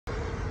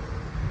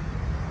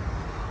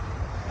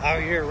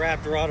Out here at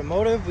Raptor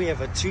Automotive, we have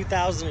a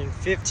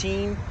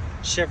 2015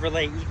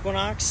 Chevrolet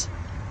Equinox.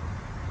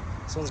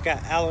 This one's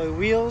got alloy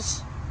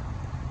wheels.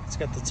 It's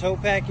got the tow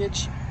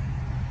package.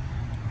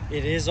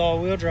 It is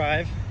all-wheel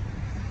drive.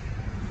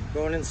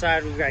 Going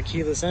inside, we've got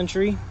keyless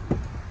entry,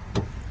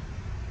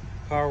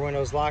 power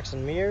windows, locks,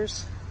 and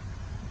mirrors.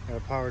 Got a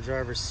power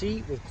driver's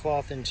seat with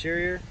cloth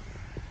interior.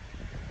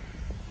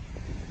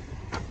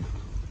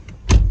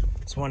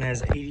 This one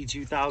has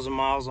 82,000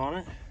 miles on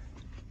it.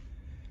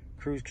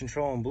 Cruise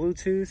control and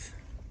Bluetooth.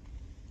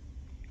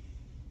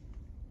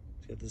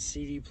 It's got the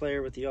CD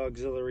player with the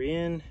auxiliary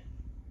in,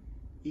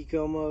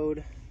 eco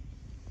mode.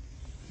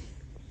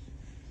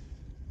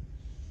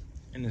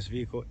 And this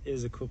vehicle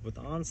is equipped with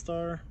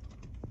OnStar.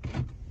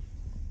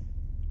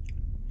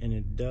 And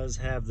it does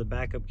have the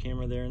backup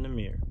camera there in the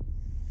mirror.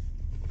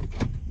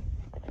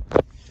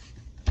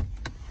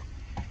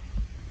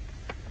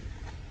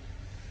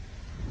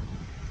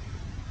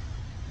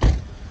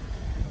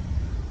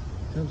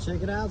 Come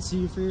check it out,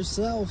 see for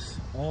yourself.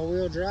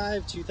 All-wheel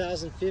drive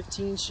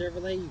 2015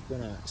 Chevrolet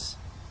Equinox.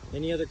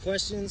 Any other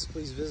questions,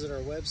 please visit our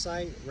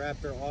website,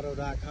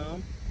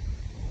 raptorauto.com.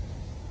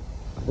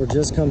 Or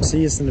just come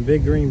see us in the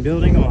big green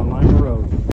building on Lima Road.